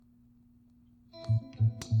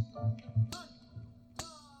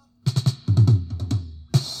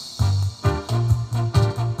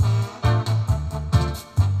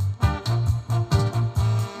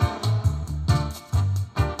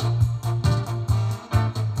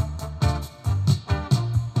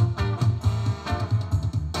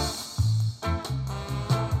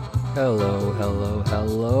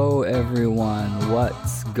Hello, everyone.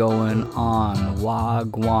 What's going on?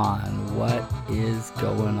 Wagwan. What is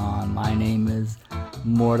going on? My name is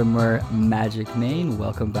Mortimer Magic Main.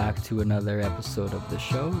 Welcome back to another episode of the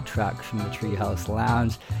show, Tracks from the Treehouse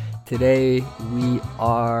Lounge. Today, we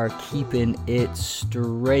are keeping it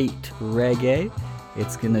straight reggae.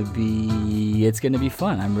 It's gonna be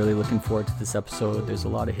fun. I'm really looking forward to this episode. There's a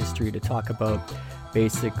lot of history to talk about.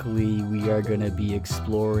 Basically, we are going to be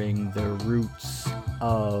exploring the roots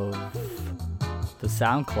of the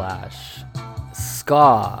sound clash,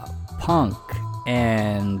 ska, punk,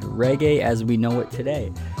 and reggae as we know it today.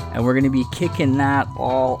 And we're going to be kicking that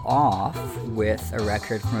all off with a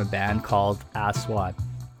record from a band called Aswad,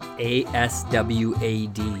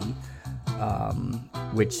 A-S-W-A-D,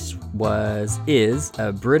 which is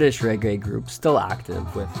a British reggae group, still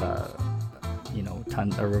active with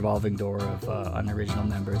a revolving door of unoriginal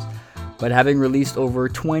members, but having released over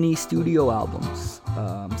 20 studio albums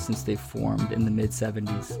since they formed in the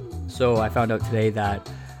mid-70s. So I found out today that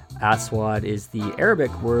Aswad is the Arabic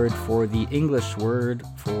word for the English word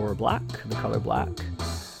for black, the color black.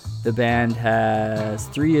 The band has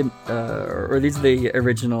these are the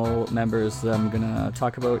original members that I'm gonna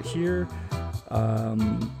talk about here.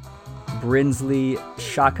 Brinsley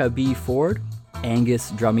Shaka B. Ford,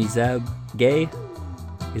 Angus Drummy Zeb Gay,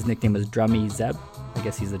 his nickname is Drummy Zeb, I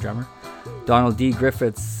guess he's the drummer. Donald D.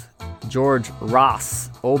 Griffiths, George Ross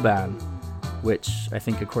Oban, which I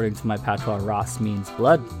think according to my patois, Ross means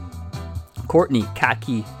blood. Courtney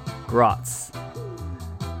Kaki Grotz.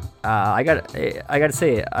 I gotta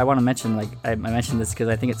say, I want to mention, I mentioned this because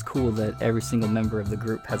I think it's cool that every single member of the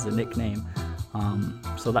group has a nickname.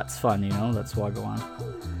 So that's fun, that's Wagwan.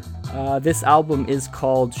 This album is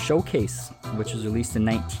called Showcase, which was released in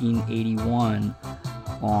 1981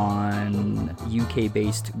 on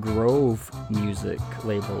UK-based Grove Music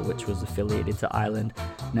label, which was affiliated to Island.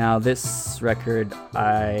 Now, this record,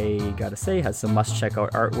 I gotta say, has some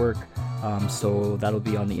must-check-out artwork, so that'll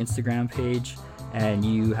be on the Instagram page, and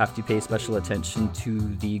you have to pay special attention to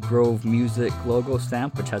the Grove Music logo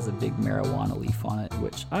stamp, which has a big marijuana leaf on it,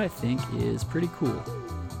 which I think is pretty cool.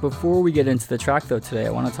 Before we get into the track, though, today,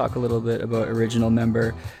 I want to talk a little bit about original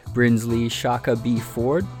member Brinsley Shaka B.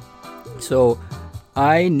 Ford. So,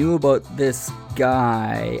 I knew about this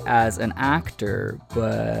guy as an actor,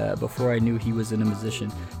 but before I knew he was a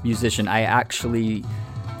musician, I actually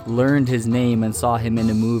learned his name and saw him in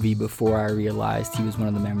a movie before I realized he was one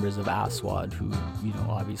of the members of Aswad, who,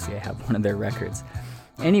 obviously I have one of their records.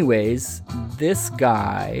 Anyways, this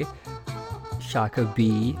guy, Shaka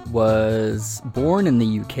B, was born in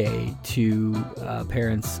the UK to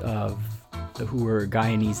parents who were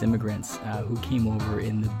Guyanese immigrants who came over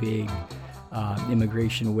in the big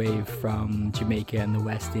immigration wave from Jamaica and the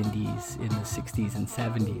West Indies in the 60s and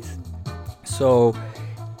 70s. So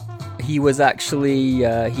he was actually,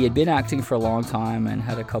 he had been acting for a long time and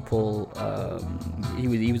had a couple, he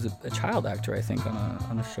was a child actor, I think,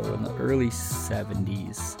 on a show in the early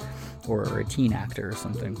 70s, or a teen actor or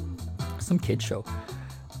something, some kid show.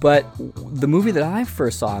 But the movie that I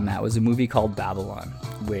first saw him at was a movie called Babylon,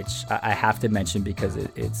 which I have to mention because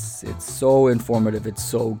it's so informative, it's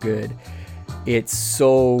so good. It's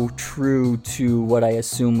so true to what I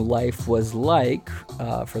assume life was like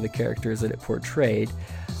for the characters that it portrayed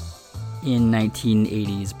in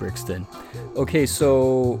 1980s Brixton. Okay,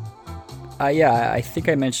 so I think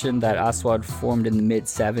I mentioned that Aswad formed in the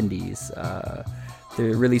mid-70s. They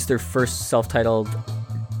released their first self-titled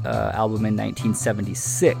album in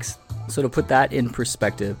 1976. So to put that in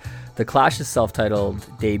perspective, The Clash's self-titled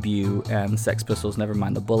debut and Sex Pistols'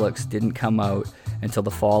 Nevermind the Bollocks didn't come out until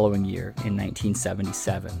the following year in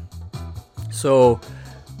 1977. So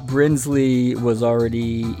Brinsley was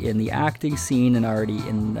already in the acting scene and already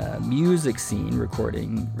in the music scene,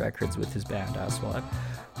 recording records with his band Aswad,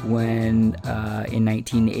 when in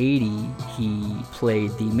 1980 he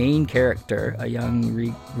played the main character, a young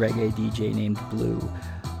reggae DJ named Blue,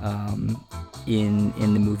 in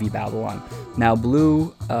the movie Babylon. Now,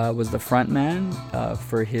 Blue was the frontman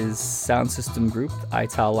for his sound system group,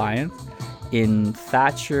 Ital Lion, in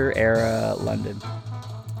Thatcher-era London.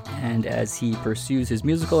 And as he pursues his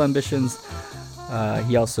musical ambitions,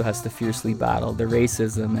 he also has to fiercely battle the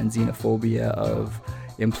racism and xenophobia of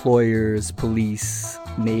employers, police,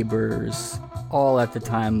 neighbors, all at the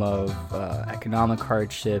time of economic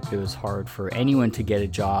hardship. It was hard for anyone to get a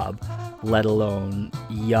job, let alone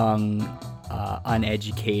young,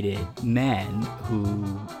 uneducated men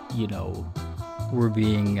who, were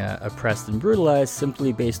being oppressed and brutalized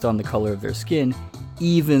simply based on the color of their skin,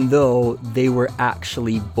 even though they were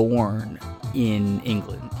actually born in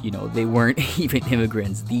England. You know, they weren't even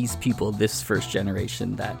immigrants. These people, this first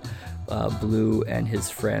generation that Blue and his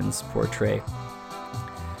friends portray.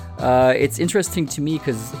 It's interesting to me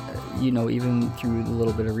because, you know, even through the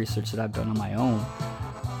little bit of research that I've done on my own,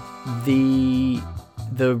 the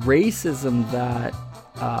racism that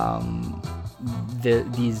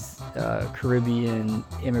these Caribbean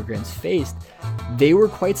immigrants faced, they were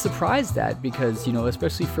quite surprised at, because, you know,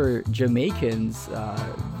 especially for Jamaicans,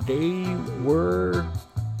 they were,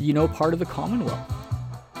 you know, part of the Commonwealth.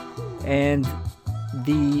 And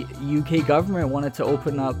the UK government wanted to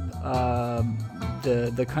open up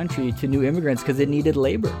the country to new immigrants because it needed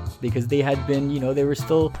labor, because they had been, you know, they were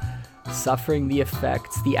still suffering the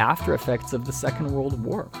after effects of the Second World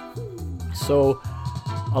War. So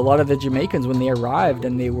a lot of the Jamaicans, when they arrived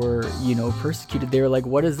and they were, you know, persecuted, they were like,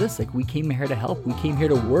 what is this? Like, we came here to help. We came here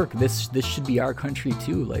to work. This should be our country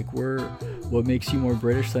too. Like, what makes you more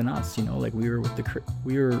British than us? You know, like, we were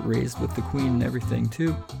raised with the Queen and everything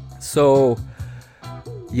too. So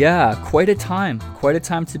yeah, quite a time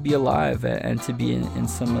to be alive and to be in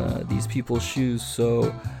some of these people's shoes.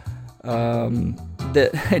 So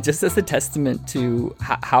just as a testament to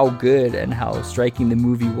how good and how striking the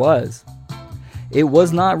movie was, it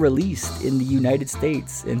was not released in the United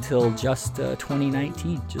States until just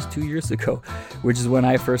 2019, just 2 years ago, which is when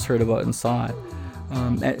I first heard about it and saw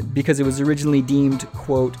it. Because it was originally deemed,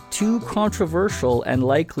 quote, too controversial and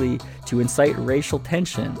likely to incite racial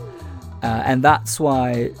tension. And that's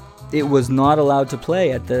why it was not allowed to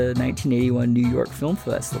play at the 1981 New York Film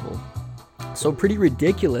Festival. So pretty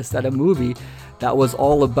ridiculous that a movie that was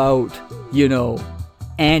all about, you know,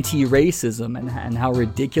 anti-racism and how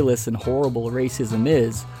ridiculous and horrible racism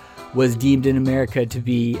is, was deemed in America to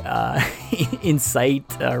be incite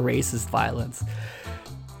racist violence.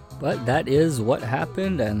 But that is what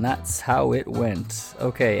happened, and that's how it went.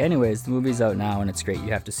 Okay, anyways, the movie's out now, and it's great.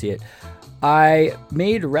 You have to see it. I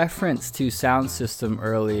made reference to sound system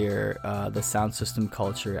earlier, the sound system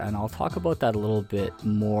culture, and I'll talk about that a little bit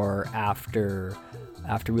more after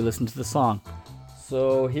we listen to the song.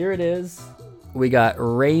 So here it is. We got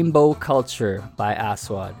Rainbow Culture by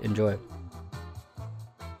Aswad. Enjoy.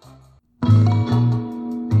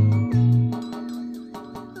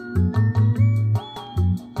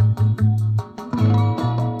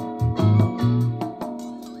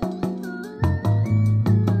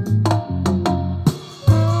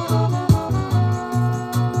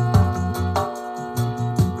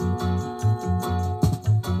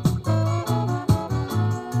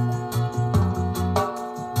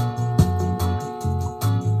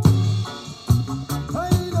 I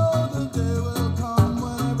know the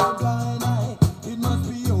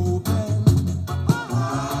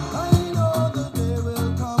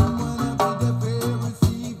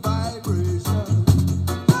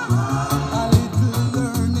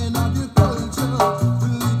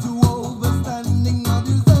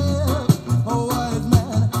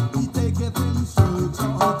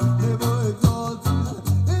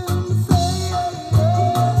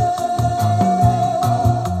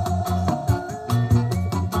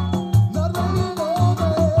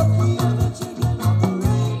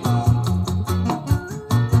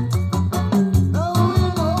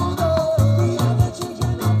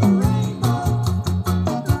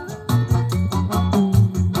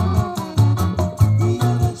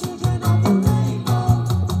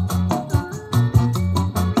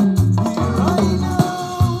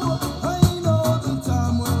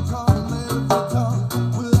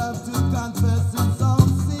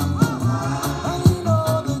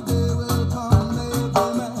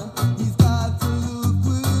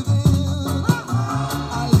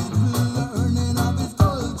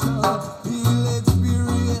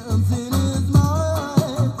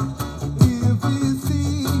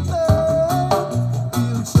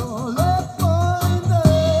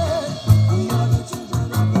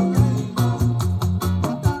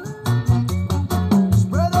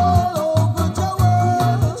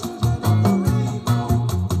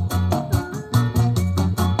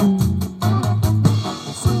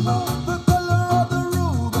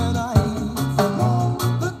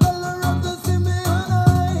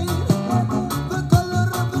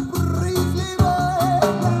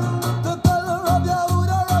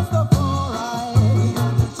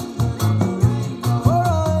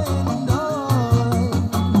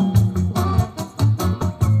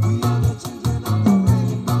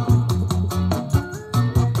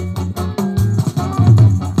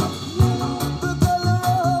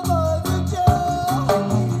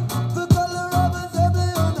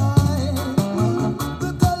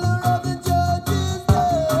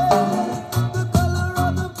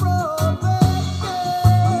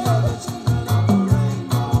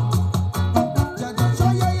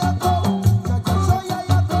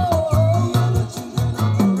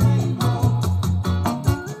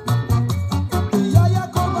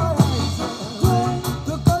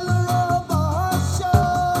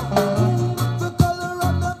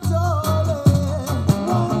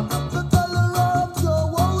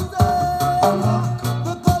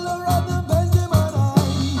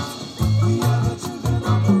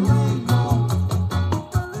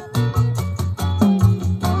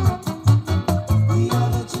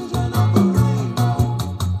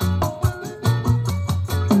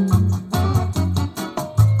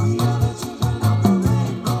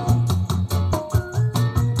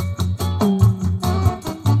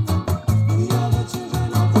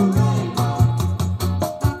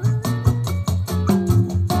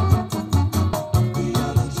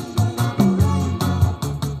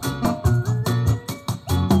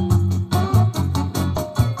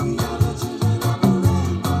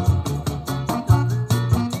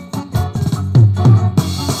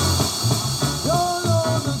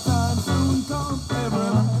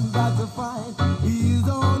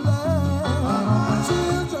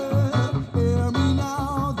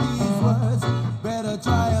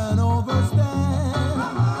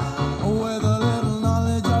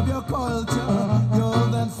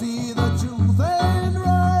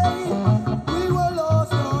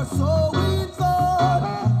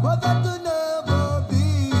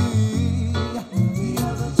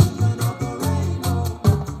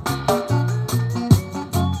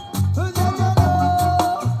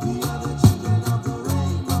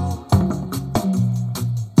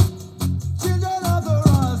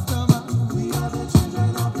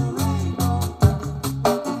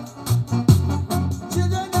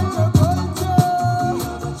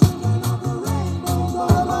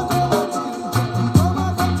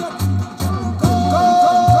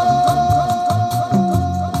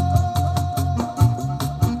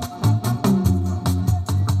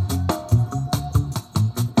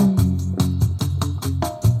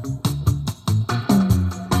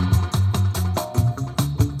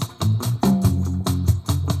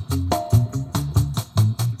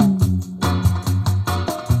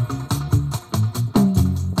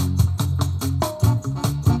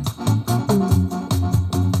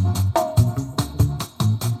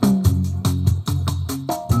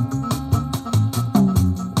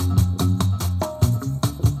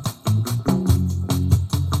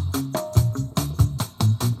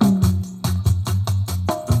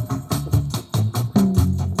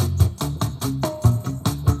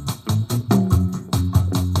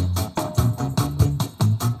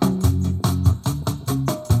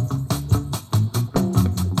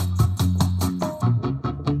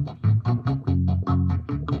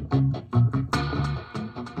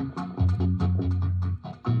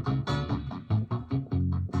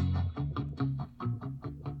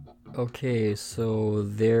Okay, so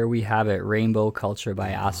there we have it, Rainbow Culture by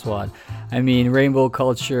Aswad. I mean, Rainbow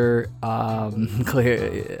Culture,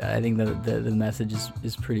 clear. I think the message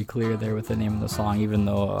is pretty clear there with the name of the song, even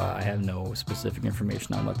though I have no specific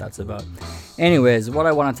information on what that's about. Anyways, what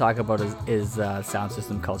I want to talk about is sound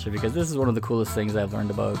system culture, because this is one of the coolest things I've learned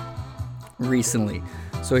about recently.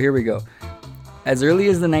 So here we go. As early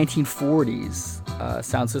as the 1940s,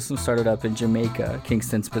 sound systems started up in Jamaica,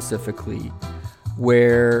 Kingston specifically,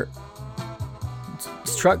 where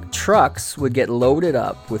trucks would get loaded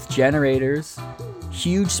up with generators,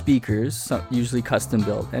 huge speakers, usually custom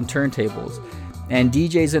built, and turntables, and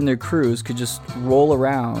DJs and their crews could just roll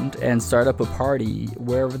around and start up a party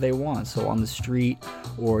wherever they want, so on the street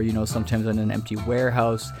or sometimes in an empty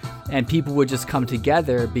warehouse, and people would just come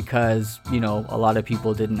together because a lot of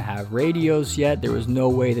people didn't have radios yet. There was no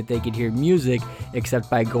way that they could hear music except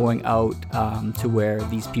by going out to where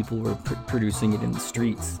these people were producing it in the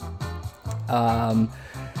streets.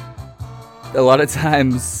 A lot of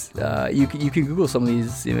times you can Google some of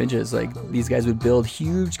these images. Like, these guys would build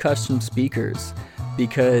huge custom speakers,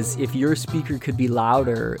 because if your speaker could be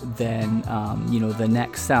louder than the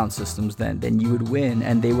next sound systems, then you would win.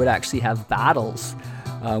 And they would actually have battles,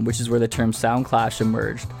 which is where the term sound clash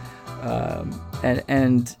emerged.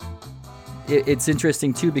 And it's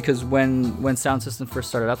interesting too, because when sound systems first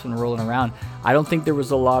started up and rolling around, I don't think there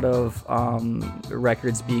was a lot of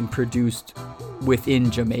records being produced within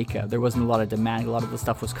Jamaica. There wasn't a lot of demand. A lot of the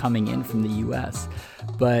stuff was coming in from the US.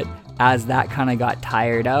 But as that kind of got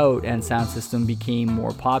tired out and sound system became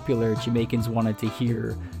more popular, Jamaicans wanted to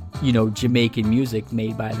hear Jamaican music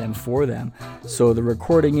made by them for them. So the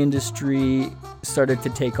recording industry started to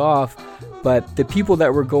take off, but the people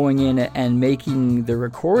that were going in and making the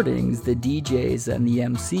recordings, the DJs and the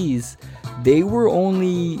MCs, they were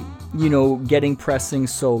only, getting pressing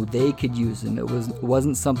so they could use them. It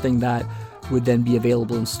wasn't something that would then be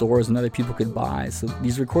available in stores and other people could buy. So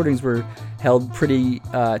these recordings were held pretty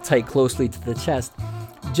tight, closely to the chest.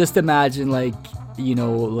 Just imagine like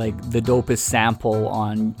the dopest sample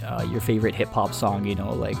on your favorite hip hop song,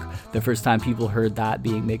 like the first time people heard that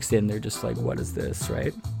being mixed in, they're just like, what is this,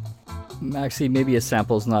 right? Actually, maybe a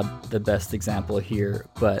sample is not the best example here,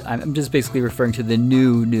 but I'm just basically referring to the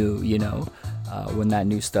new, when that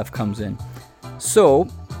new stuff comes in. So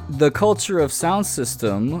the culture of sound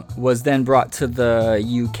system was then brought to the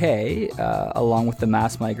UK along with the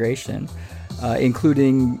mass migration,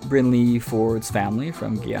 including Brinley Ford's family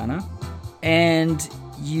from Guyana. And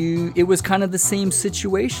it was kind of the same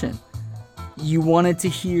situation. You wanted to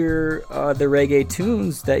hear the reggae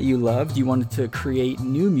tunes that you loved. You wanted to create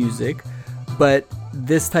new music, but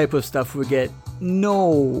this type of stuff would get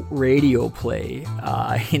no radio play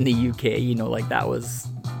in the UK. Like that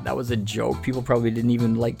was a joke. People probably didn't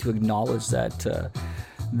even like to acknowledge that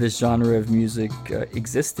this genre of music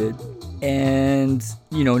existed, and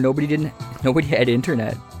nobody had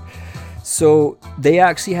internet. So they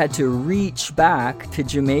actually had to reach back to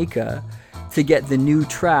Jamaica to get the new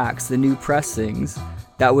tracks, the new pressings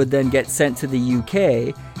that would then get sent to the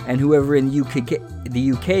UK, and whoever in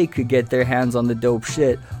the UK could get their hands on the dope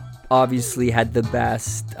shit obviously had the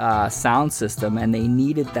best sound system, and they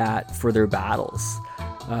needed that for their battles,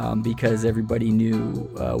 because everybody knew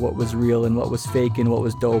what was real and what was fake and what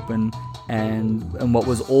was dope and what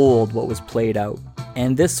was old, what was played out.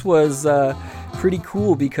 And this was pretty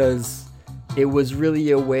cool because it was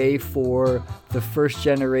really a way for the first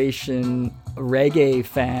generation reggae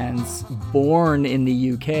fans born in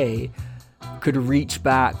the UK could reach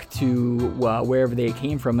back to wherever they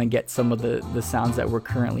came from and get some of the sounds that were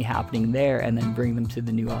currently happening there and then bring them to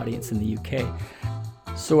the new audience in the UK.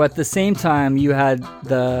 So at the same time, you had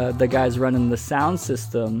the guys running the sound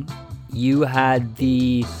system. You had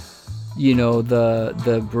the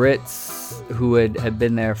Brits who had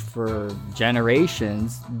been there for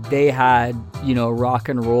generations. They had, rock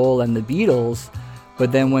and roll and the Beatles.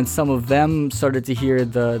 But then when some of them started to hear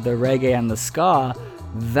the reggae and the ska,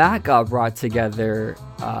 that got brought together,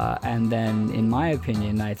 and then, in my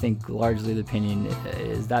opinion, I think largely the opinion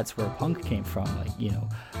is that's where punk came from. Like,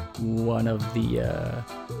 one of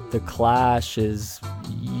the Clash is,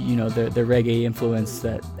 the reggae influence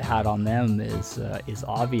that had on them is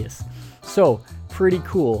obvious. So pretty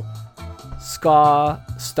cool. Ska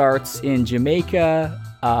starts in Jamaica,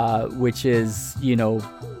 which is,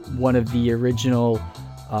 one of the original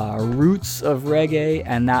roots of reggae,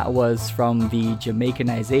 and that was from the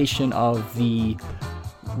Jamaicanization of the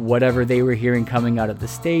whatever they were hearing coming out of the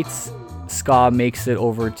States. Ska makes it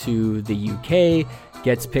over to the UK,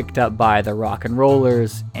 gets picked up by the rock and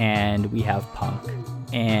rollers, and we have punk.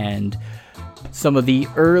 And some of the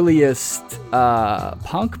earliest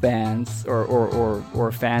punk bands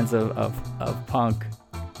or fans of punk,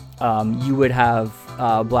 you would have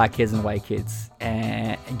black kids and white kids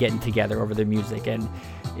and getting together over their music, and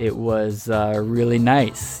it was really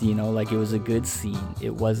nice, like it was a good scene.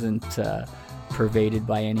 It wasn't pervaded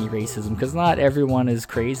by any racism, because not everyone is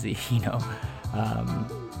crazy,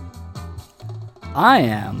 I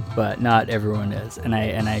am, but not everyone is, and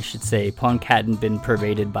I should say punk hadn't been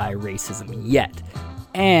pervaded by racism yet.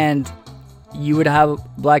 And you would have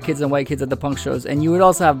black kids and white kids at the punk shows, and you would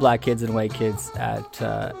also have black kids and white kids at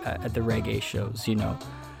the reggae shows,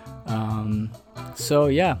 So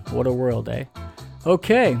yeah, what a world, eh?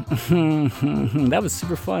 Okay, that was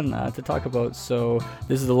super fun to talk about. So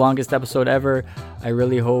this is the longest episode ever. I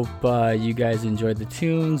really hope you guys enjoyed the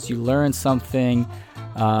tunes, you learned something.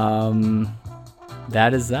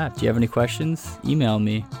 That is that. Do you have any questions? Email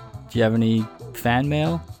me. Do you have any fan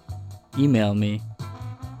mail? Email me.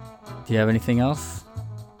 Do you have anything else?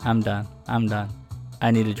 I'm done.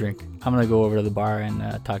 I need a drink. I'm gonna go over to the bar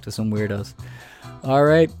and talk to some weirdos. All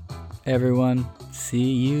right, everyone.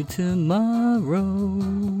 See you tomorrow.